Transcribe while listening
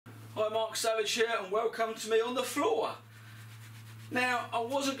Hi, Mark Savage here and welcome to me on the floor. Now, I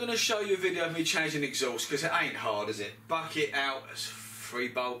wasn't going to show you a video of me changing exhaust because it ain't hard, is it? Bucket out, 3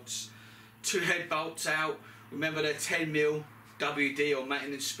 bolts, 2 head bolts out, remember they're 10mm WD or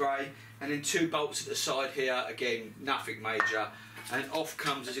maintenance spray, and then 2 bolts at the side here, again nothing major, and off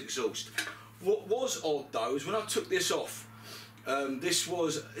comes this exhaust. What was odd though is when I took this off, this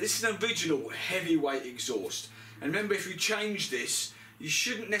is an original heavyweight exhaust, and remember if you change this you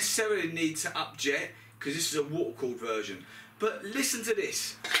shouldn't necessarily need to upjet because this is a water cooled version. But listen to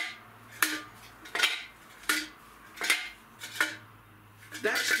this.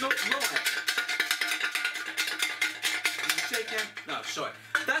 That's not right. No, sorry.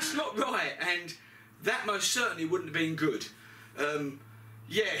 That's not right, and that most certainly wouldn't have been good.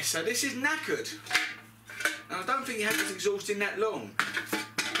 Yeah, so this is knackered. And I don't think you had this exhaust in that long.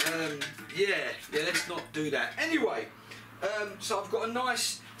 Yeah, let's not do that. Anyway, so I've got a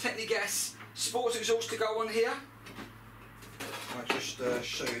nice Technigas sports exhaust to go on here. I'll just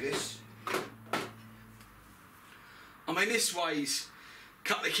show you this. I mean, this weighs a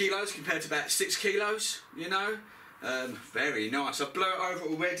couple of kilos compared to about 6 kilos, you know. Very nice. I've blown it over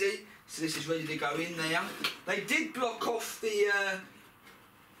already, so this is ready to go in there. They did block off the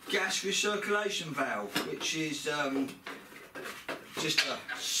gas recirculation valve, which is just a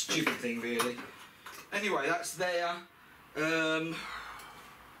stupid thing really. Anyway, that's there. And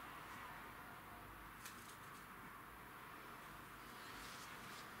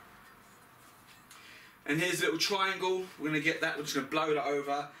here's a little triangle. We're going to get that, we're just going to blow that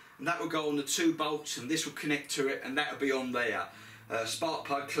over, and that will go on the 2 bolts, and this will connect to it, and that will be on there. Spark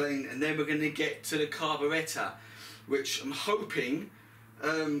plug clean, and then we're going to get to the carburettor, which I'm hoping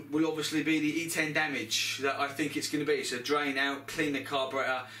will obviously be the E10 damage that I think it's going to be. So drain out, clean the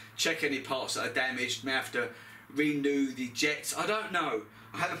carburettor, check any parts that are damaged, may have to renew the jets. I don't know.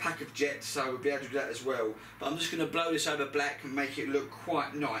 I have a pack of jets, so we'll be able to do that as well. But I'm just going to blow this over black and make it look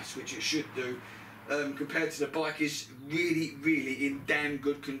quite nice, which it should do. Compared to the bike is really in damn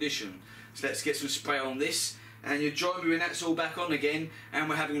good condition. So let's get some spray on this, and you'll join me when that's all back on again and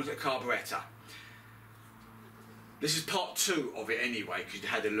we're having a look at the carburettor. This is part 2 of it anyway, because you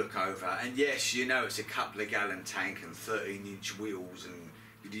had a look over, and yes, you know it's a couple of gallon tank and 13-inch wheels and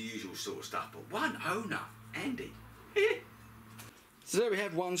the usual sort of stuff, but one owner, Andy. So there we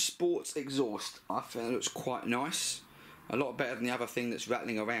have one sports exhaust. I think it looks quite nice, a lot better than the other thing that's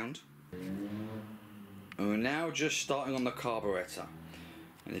rattling around. And we're now just starting on the carburettor,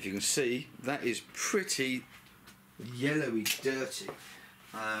 and if you can see, that is pretty yellowy dirty.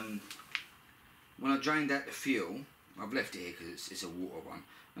 When I drained out the fuel, I've left it here because it's a water one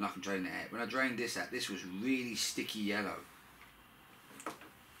and I can drain it out. When I drained this out, this was really sticky yellow.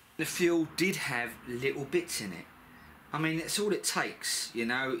 The fuel did have little bits in it. I mean, that's all it takes, you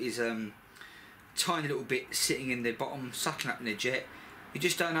know, is tiny little bit sitting in the bottom, sucking up in the jet. You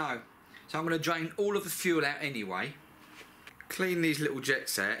just don't know. So I'm going to drain all of the fuel out anyway. Clean these little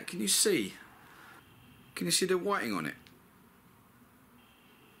jets out. Can you see? Can you see the whiting on it?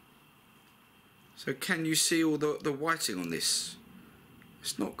 So can you see all the whiting on this?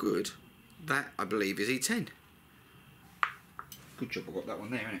 It's not good. That, I believe, is E10. Good job I got that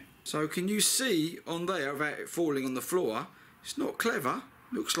one there, isn't it? So can you see on there, without it falling on the floor, it's not clever.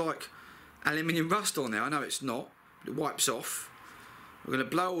 Looks like aluminium rust on there. I know it's not, but it wipes off. We're going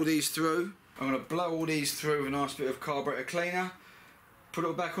to blow all these through. I'm going to blow all these through with a nice bit of carburetor cleaner. Put it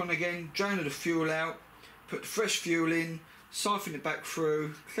all back on again, drain all the fuel out, put the fresh fuel in, siphon it back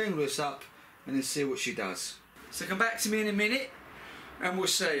through, clean all this up, and then see what she does. So come back to me in a minute and we'll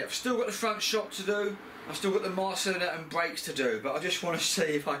see. I've still got the front shock to do, I've still got the master cylinder and brakes to do, but I just want to see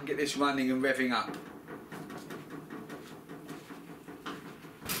if I can get this running and revving up.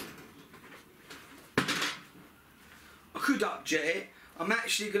 I could upjet it. I'm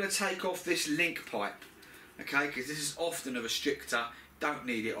actually going to take off this link pipe, okay, because this is often a restrictor, don't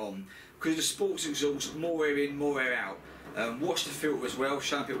need it on. Because the sports exhaust, more air in, more air out. Wash the filter as well,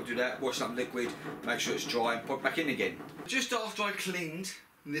 some people do that, wash some liquid, make sure it's dry and put it back in again. Just after I cleaned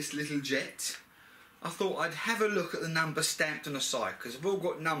this little jet, I thought I'd have a look at the number stamped on the side, because I've all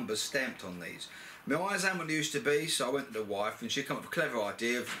got numbers stamped on these. My eyes ain't what they used to be, so I went to the wife and she came up with a clever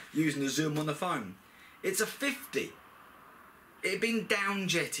idea of using the zoom on the phone. It's a 50. It had been down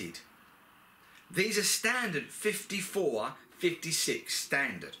jetted. These are standard 54, 56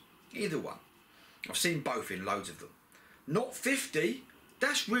 standard. Either one. I've seen both in loads of them. Not 50,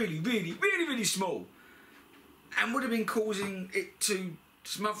 that's really small. And would have been causing it to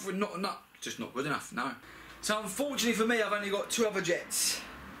smother, not just not good enough, no. So unfortunately for me, I've only got 2 other jets.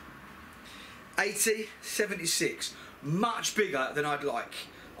 80, 76. Much bigger than I'd like.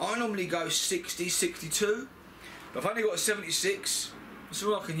 I normally go 60, 62, but I've only got a 76, that's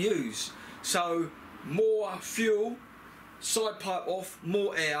all I can use. So more fuel, side pipe off,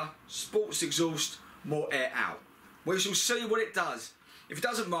 more air, sports exhaust, more air out. We shall see what it does. If it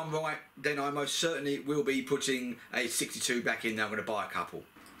doesn't run right, then I most certainly will be putting a 62 back in there. I'm going to buy a couple.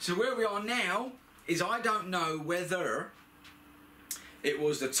 So where we are now is I don't know whether it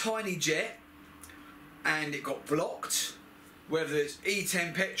was the tiny jet and it got blocked, whether it's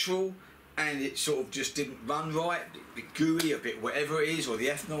E10 petrol and it sort of just didn't run right, a bit gooey, a bit whatever it is, or the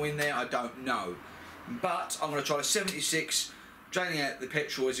ethanol in there, I don't know. But I'm going to try the 76, draining out the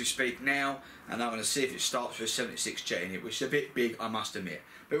petrol as we speak now, and I'm going to see if it starts with a 76 jet in it, which is a bit big, I must admit.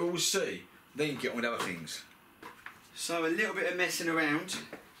 But we'll see, then get on with other things. So a little bit of messing around.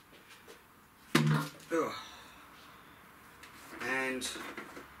 Ugh. And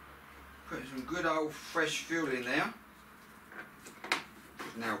putting some good old fresh fuel in there.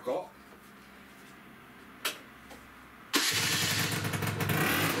 We've now got.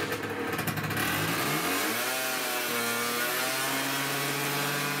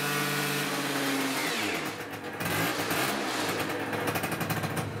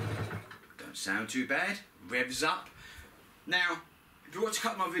 Don't sound too bad. Revs up. Now, if you watch a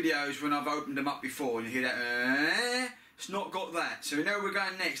couple of my videos when I've opened them up before and you hear that, it's not got that. So we know where we're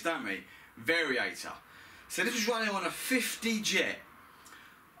going next, don't we? Variator. So this was running on a 50 jet.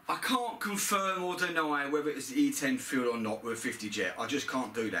 I can't confirm or deny whether it's the E10 fuel or not with a 50 jet. I just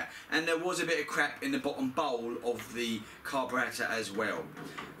can't do that. And there was a bit of crap in the bottom bowl of the carburetor as well.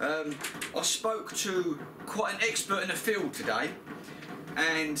 I spoke to quite an expert in the field today,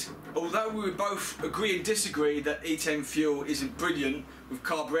 and although we would both agree and disagree that E10 fuel isn't brilliant with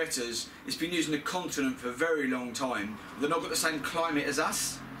carburetors, it's been used in the continent for a very long time. They're not got the same climate as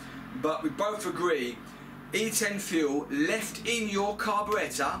us, but we both agree E10 fuel left in your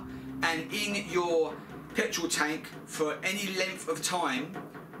carburetor and in your petrol tank for any length of time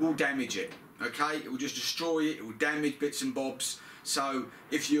will damage it. Okay, it will just destroy it, it will damage bits and bobs. So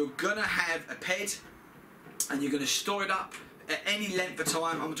if you're gonna have a PED and you're gonna store it up at any length of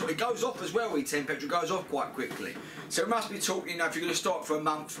time, I'm talking, it goes off as well, E10 petrol goes off quite quickly. So it must be talking, you know, if you're going to start for a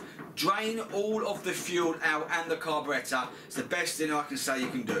month, drain all of the fuel out and the carburetor. It's the best thing I can say you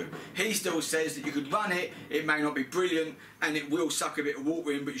can do. He still says that you could run it, it may not be brilliant, and it will suck a bit of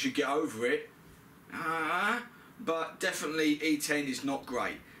water in, but you should get over it. But definitely E10 is not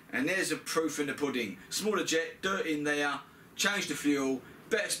great. And there's a proof in the pudding. Smaller jet, dirt in there, change the fuel,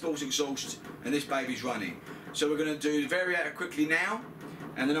 better sports exhaust, and this baby's running. So we're going to do the variator quickly now,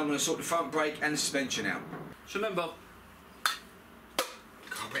 and then I'm going to sort the front brake and the suspension out. So remember,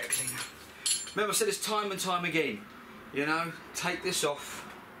 carburetor cleaner. Remember I said this time and time again, you know, take this off.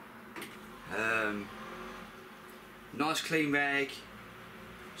 Nice clean rag.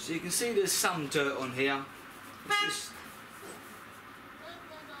 So you can see there's some dirt on here.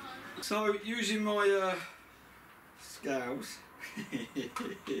 So using my scales,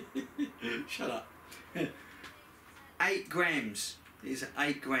 shut up. 8 grams. These are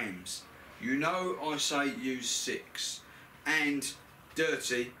 8 grams. You know I say use 6. And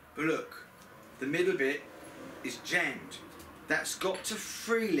dirty, but look, the middle bit is jammed. That's got to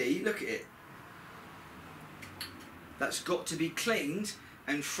freely, look at it. That's got to be cleaned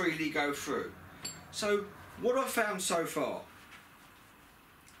and freely go through. So what I've found so far,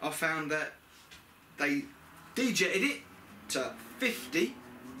 I found that they dejetted it to 50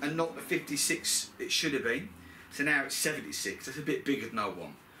 and not the 56 it should have been. So now it's 76, that's a bit bigger than I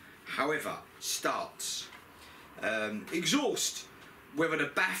want. However, starts. Exhaust, whether the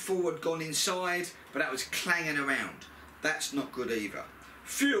baffle had gone inside, but that was clanging around. That's not good either.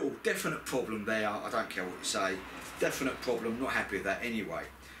 Fuel, definite problem there, I don't care what you say. Definite problem, not happy with that anyway.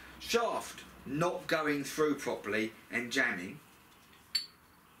 Shaft, not going through properly and jamming.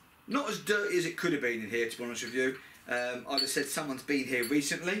 Not as dirty as it could have been in here, to be honest with you. I'd have said someone's been here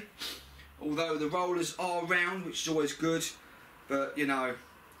recently. Although the rollers are round, which is always good, but you know,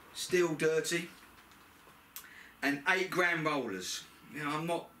 still dirty. And 8 gram rollers. You know, I'm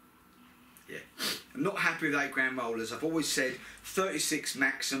not happy with 8 gram rollers. I've always said 36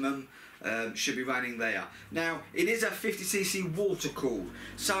 maximum should be running there. Now, it is a 50cc water cooled,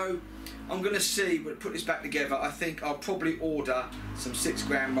 so I'm going to see, but put this back together, I think I'll probably order some 6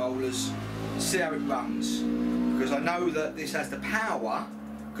 gram rollers, see how it runs, because I know that this has the power,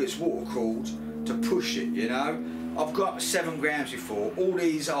 because it's water cooled, to push it, you know. I've got up to 7 grams before. All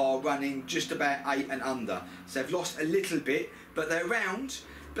these are running just about 8 and under, so they've lost a little bit, but they're round,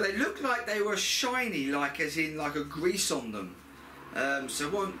 but they look like they were shiny, like as in like a grease on them. So I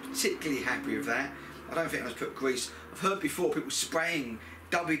wasn't particularly happy with that. I don't think I must put grease. I've heard before people spraying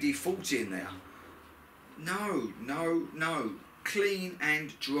WD-40 in there. No, no, no. Clean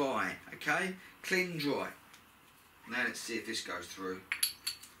and dry, okay? Clean and dry. Now let's see if this goes through.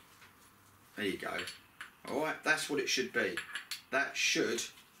 There you go. Alright, that's what it should be. That should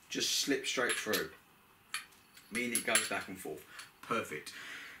just slip straight through. Meaning it goes back and forth. Perfect.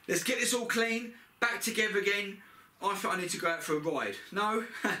 Let's get this all clean, back together again. I think I need to go out for a ride. No,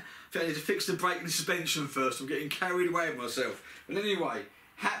 I think I need to fix the brake and the suspension first. I'm getting carried away with myself. But anyway,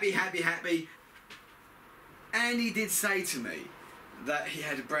 happy, happy, happy. Andy did say to me that he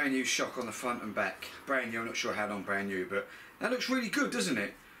had a brand new shock on the front and back. Brand new, I'm not sure how long brand new, but that looks really good, doesn't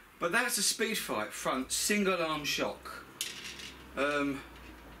it? But that's a Speedfight front single arm shock. You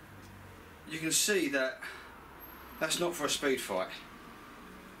can see that that's not for a Speedfight,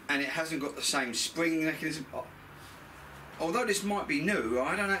 and it hasn't got the same spring mechanism. Although this might be new,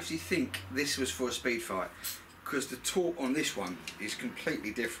 I don't actually think this was for a Speedfight, because the torque on this one is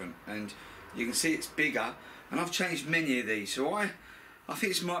completely different, and you can see it's bigger, and I've changed many of these, so I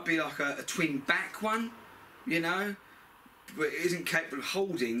think this might be like a twin back one, you know, but it isn't capable of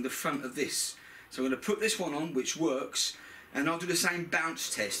holding the front of this. So I'm going to put this one on, which works, and I'll do the same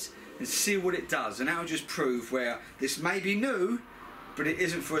bounce test and see what it does, and that'll just prove where this may be new, but it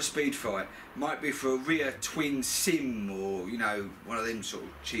isn't for a Speedfight. Might be for a rear twin sim, or you know, one of them sort of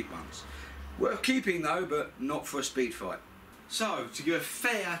cheap ones. Worth keeping though, but not for a Speedfight. So to give a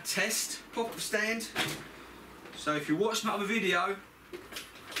fair test, pop up the stand. So if you watched my other video,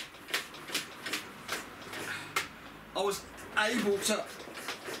 I was able to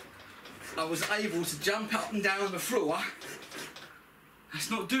jump up and down on the floor. That's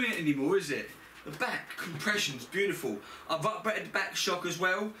not doing it anymore, is it? The back compression's beautiful. I've upgraded the back shock as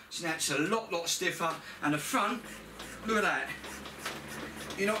well, so now it's a lot stiffer. And the front, look at that.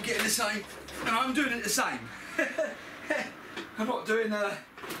 You're not getting the same, and I'm doing it the same. I'm not doing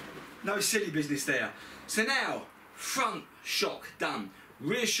no silly business there. So now, front shock done.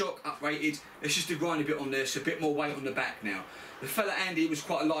 Rear shock uprated. It's just a grinding bit on there, so a bit more weight on the back now. The fella Andy was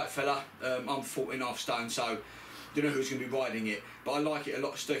quite a light fella. I'm 14.5 stone, so don't know who's going to be riding it, but I like it a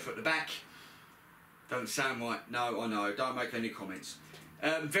lot stiffer at the back. Don't sound right. No, I know. Don't make any comments.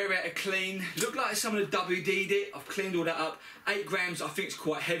 VARIATOR clean. Looked like someone had WD'd it. I've cleaned all that up. 8 grams. I think it's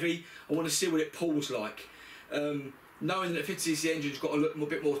quite heavy. I want to see what it pulls like. Knowing that the 50cc engine's got a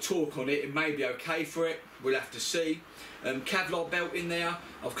bit more torque on it, it may be okay for it. We'll have to see. Kevlar belt in there.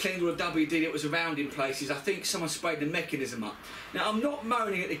 I've cleaned all the WD that was around in places. I think someone sprayed the mechanism up. Now I'm not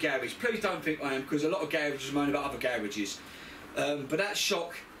moaning at the garage. Please don't think I am, because a lot of garages moan about other garages. But that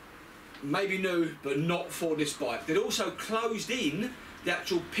shock may be new, but not for this bike. They'd also closed in the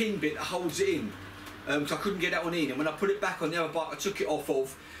actual pin bit that holds it in, because I couldn't get that one in. And when I put it back on the other bike I took it off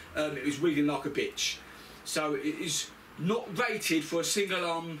of, it was wiggling like a bitch. So it is not rated for a single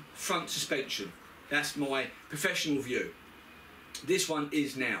arm front suspension. That's my professional view. This one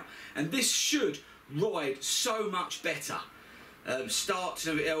is now. And this should ride so much better. Starts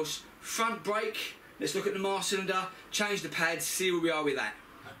and everything else. Front brake, let's look at the master cylinder, change the pads, see where we are with that.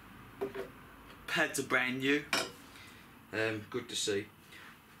 Pads are brand new. Good to see.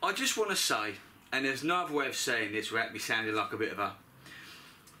 I just want to say, and there's no other way of saying this without me sounding like a bit of a...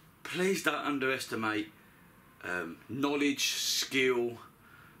 Please don't underestimate knowledge, skill,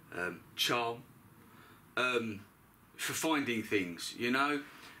 charm, for finding things, you know.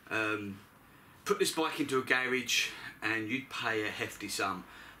 Put this bike into a garage and you'd pay a hefty sum,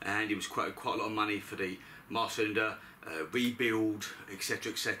 and it was quite a lot of money for the master cylinder, rebuild,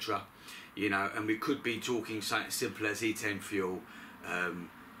 etc, etc, you know. And we could be talking something simple as E10 fuel,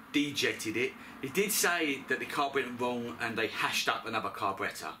 dejetted it. It did say that the carb went wrong and they hashed up another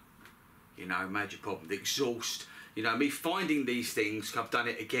carburettor, you know, major problem. The exhaust, you know, me finding these things, I've done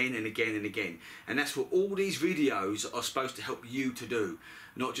it again and again and again. And that's what all these videos are supposed to help you to do.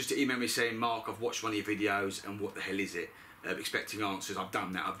 Not just to email me saying, Mark, I've watched one of your videos and what the hell is it? Expecting answers. I've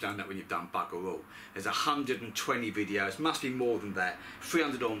done that when you've done bugger all. There's 120 videos, must be more than that,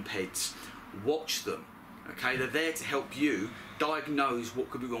 300 on PEDs. Watch them, okay? They're there to help you diagnose what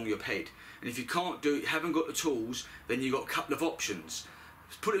could be wrong with your PED. And if you can't do it, you haven't got the tools, then you've got a couple of options.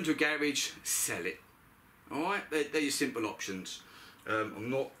 Put it into a garage, sell it. Alright, they're your simple options. I'm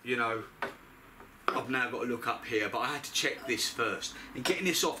not, you know, I've now got to look up here, but I had to check this first. And getting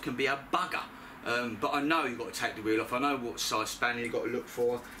this off can be a bugger. But I know you've got to take the wheel off. I know what size spanner you've got to look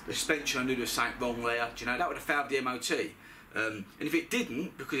for. The suspension, I knew there was something wrong there. Do you know, that would have failed the MOT. And if it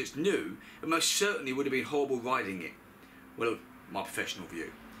didn't, because it's new, it most certainly would have been horrible riding it. Well, my professional view.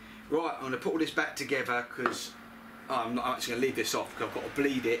 Right, I'm going to put all this back together, because I'm actually going to leave this off, because I've got to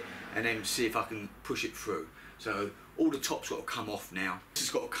bleed it and then see if I can push it through. So all the top's got to come off now. This has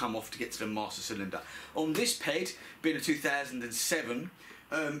got to come off to get to the master cylinder. On this PED, being a 2007,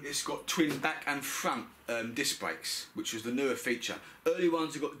 it's got twin back and front disc brakes, which was the newer feature. Early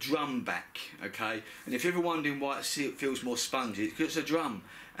ones have got drum back, okay? And if you're ever wondering why it feels more spongy, it's because it's a drum,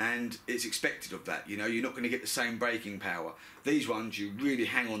 and it's expected of that. You know, you're not going to get the same braking power. These ones, you really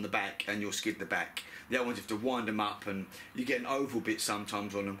hang on the back and you'll skid the back. The other ones, you have to wind them up, and you get an oval bit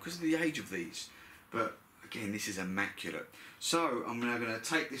sometimes on them because of the age of these. But again, this is immaculate. So I'm now going to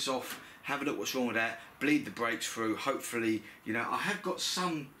take this off, have a look what's wrong with that, bleed the brakes through. Hopefully, you know, I have got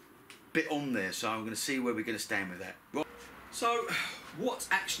some bit on there, so I'm going to see where we're going to stand with that. Right. So what's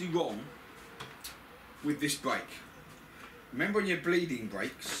actually wrong with this brake? Remember when you're bleeding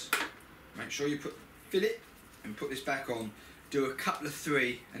brakes, make sure you fill it and put this back on, do a couple of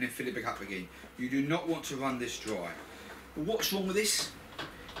 3 and then fill it back up again. You do not want to run this dry. But what's wrong with this?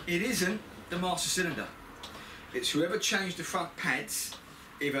 It isn't the master cylinder. It's whoever changed the front pads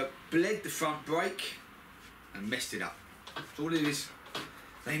either bled the front brake and messed it up. That's all it is.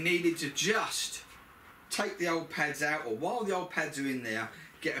 They needed to just take the old pads out, or while the old pads are in there,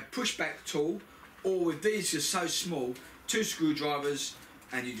 get a pushback tool, or with these are so small, 2 screwdrivers,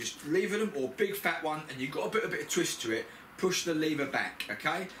 and you just lever them, or big fat one, and you've got a bit of twist to it, push the lever back,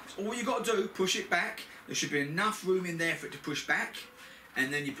 okay? So all you got to do, push it back. There should be enough room in there for it to push back,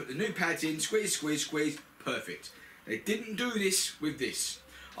 and then you put the new pads in, squeeze, squeeze, squeeze, perfect. They didn't do this with this.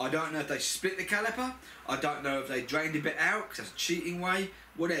 I don't know if they split the caliper, I don't know if they drained a bit out, because that's a cheating way,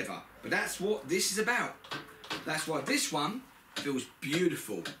 whatever. But that's what this is about. That's why this one feels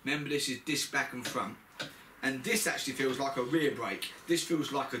beautiful. Remember, this is disc back and front. And this actually feels like a rear brake. This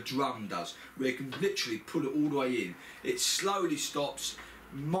feels like a drum does, where you can literally pull it all the way in. It slowly stops,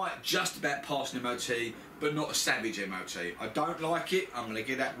 might just about pass an MOT, but not a savage MOT. I don't like it, I'm gonna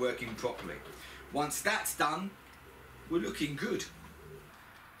get that working properly. Once that's done, we're looking good.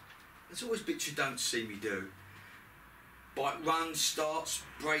 There's always bits you don't see me do. Bike runs, starts,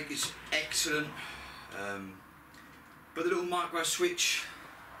 brake is excellent. But the little micro switch,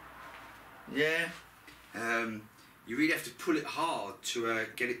 yeah. You really have to pull it hard to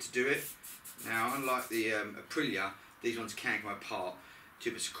get it to do it. Now, unlike the Aprilia, these ones can come apart.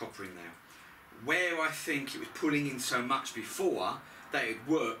 2 bits of copper in there. Where I think it was pulling in so much before that it'd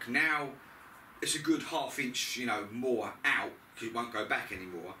work, now it's a good ½ inch, you know, more out, because it won't go back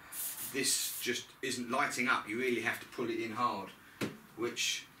anymore. This just isn't lighting up. You really have to pull it in hard,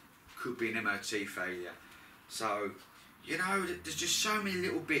 which could be an MOT failure. So, you know, there's just so many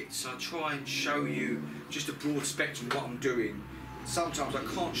little bits. I try and show you just a broad spectrum of what I'm doing. Sometimes I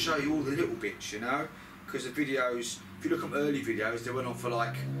can't show you all the little bits, you know, because the videos, if you look at early videos, they went on for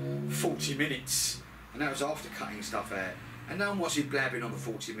like 40 minutes, and that was after cutting stuff out. And now I'm watching blabbing on for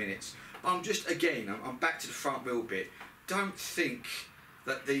 40 minutes. I'm just, again, I'm back to the front wheel bit. Don't think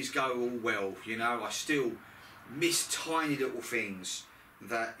that these go all well, you know. I still miss tiny little things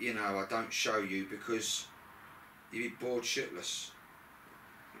that, you know, I don't show you because you'd be bored shitless.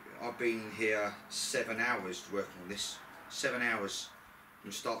 I've been here 7 hours working on this. 7 hours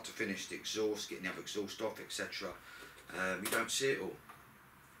from start to finish, the exhaust, getting the other exhaust off, etc. You don't see it all.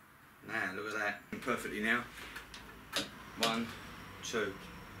 Now, look at that. Perfectly now. 1, 2.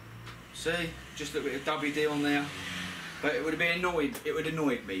 See? Just a little bit of WD on there. But it would have been annoyed. It would have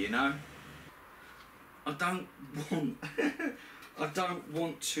annoyed me, you know. I don't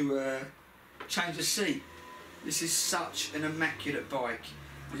want to change the seat. This is such an immaculate bike.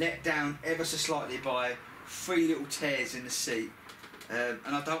 Let down ever so slightly by 3 little tears in the seat. And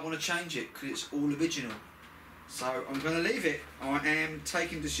I don't want to change it because it's all original. So I'm going to leave it. I am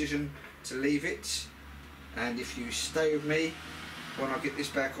taking the decision to leave it. And if you stay with me when I get this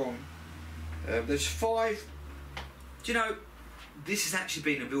back on, there's 5. Do you know, this has actually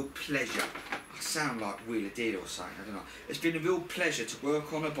been a real pleasure. I sound like Wheeler Deal or something, I don't know. It's been a real pleasure to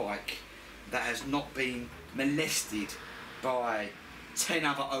work on a bike that has not been molested by 10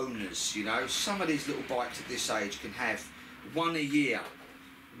 other owners, you know. Some of these little bikes at this age can have 1 a year.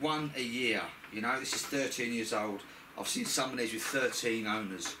 1 a year, you know. This is 13 years old. I've seen some of these with 13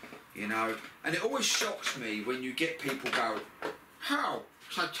 owners, you know. And it always shocks me when you get people go, how?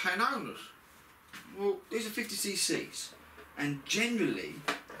 So 10 owners? Well, these are 50cc's, and generally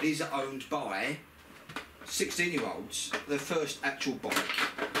these are owned by 16-year-olds, their first actual bike,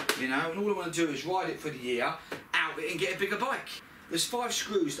 you know, and all I want to do is ride it for the year, out it and get a bigger bike. There's 5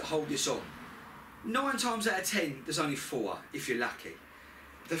 screws that hold this on. 9 times out of 10, there's only 4, if you're lucky.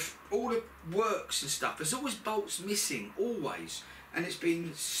 All the works and stuff, there's always bolts missing, always, and it's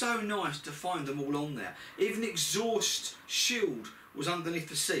been so nice to find them all on there. Even the exhaust shield was underneath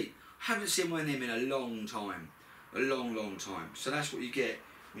the seat. Haven't seen one of them in a long time. a long time. So that's what you get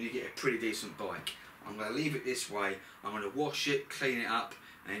when you get a pretty decent bike. I'm going to leave it this way, I'm going to wash it, clean it up,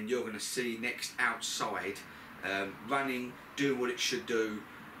 and you're going to see next outside, running, doing what it should do,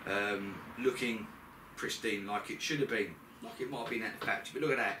 looking pristine like it should have been, like it might have been at the factory. But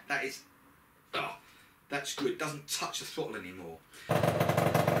look at that, that is, oh, that's good, it doesn't touch the throttle anymore.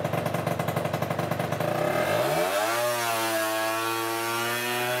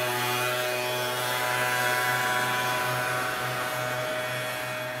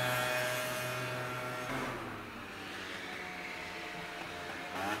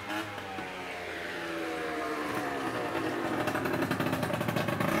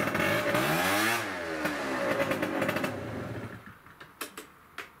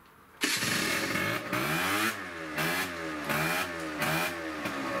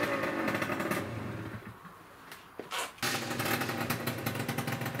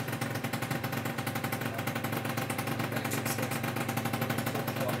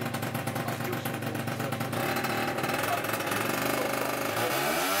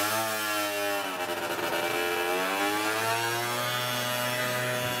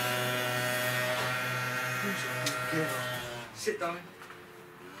 Sit, darling.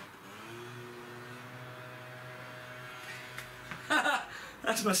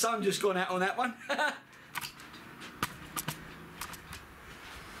 That's my son just gone out on that one.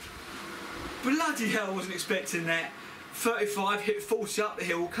 Bloody hell, I wasn't expecting that. 35, hit 40 up the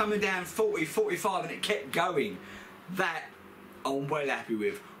hill, coming down 40, 45, and it kept going. That I'm well happy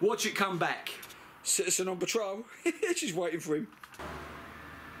with. Watch it come back. Citizen on patrol. She's waiting for him.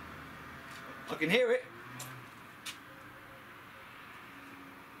 I can hear it.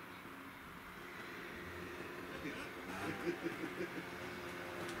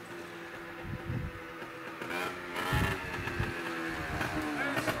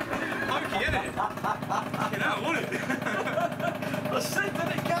 Pokey, isn't it? You know, I want it. I said,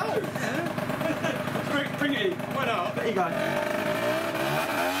 let it go. Yeah. Bring it in. Why not? There you go.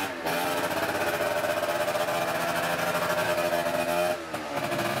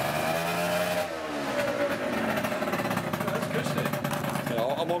 That's good, isn't it?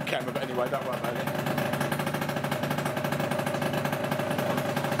 Yeah, I'm on camera, but anyway, don't worry about it.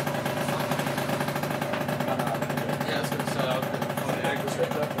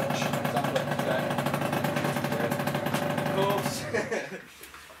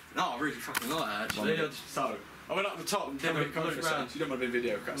 No, I really fucking like that actually. So, I went up the top and didn't want to come for sounds. You don't want to be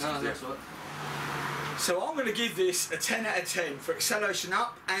video cuts. No, that's right. So I'm going to give this a 10 out of 10 for acceleration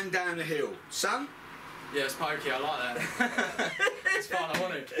up and down the hill. Son? Yeah, it's pokey, I like that. It's fun, I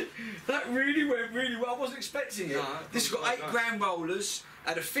want it. That really went really well, I wasn't expecting it. No, this has got 8 grand rollers,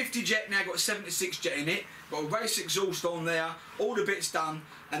 had a 50 jet, now got a 76 jet in it, got a race exhaust on there, all the bits done,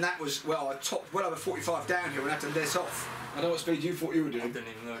 and that was, well, I topped well over 45 downhill and had to less off. I don't know what speed you thought you were doing. I didn't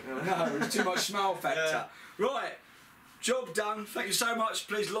even look. No, it was too much smile factor. Yeah. Right, job done. Thank you so much.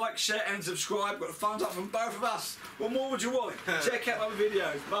 Please like, share and subscribe. Got a thumbs up from both of us. What more would you want? Check out my other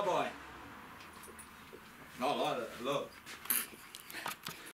videos. Bye bye. I like that a lot.